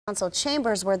Council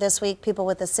chambers, where this week people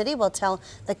with the city will tell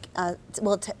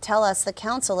us the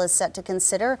council is set to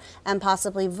consider and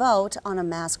possibly vote on a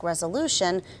mask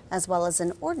resolution, as well as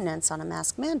an ordinance on a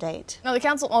mask mandate. Now, the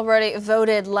council already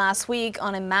voted last week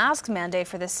on a mask mandate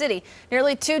for the city.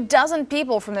 Nearly 24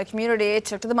 people from the community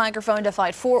took to the microphone to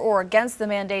fight for or against the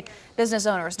mandate. Business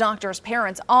owners, doctors,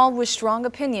 parents, all with strong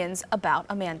opinions about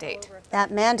a mandate.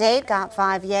 That mandate got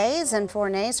 5 yeas and 4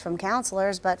 nays from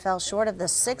councilors, but fell short of the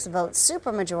 6-vote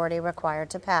supermajority required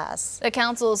to pass. The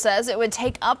council says it would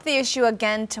take up the issue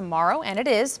again tomorrow, and it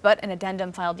is, but an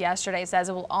addendum filed yesterday says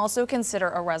it will also consider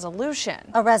a resolution.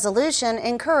 A resolution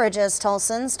encourages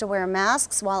Tulsans to wear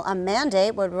masks, while a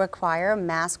mandate would require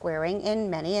mask wearing in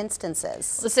many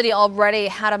instances. The city already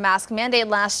had a mask mandate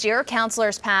last year.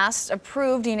 Councilors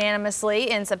approved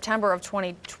unanimously in September of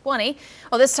 2020.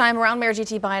 Well, this time around, Mayor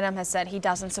G.T. Bynum has said he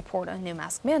doesn't support a new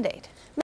mask mandate.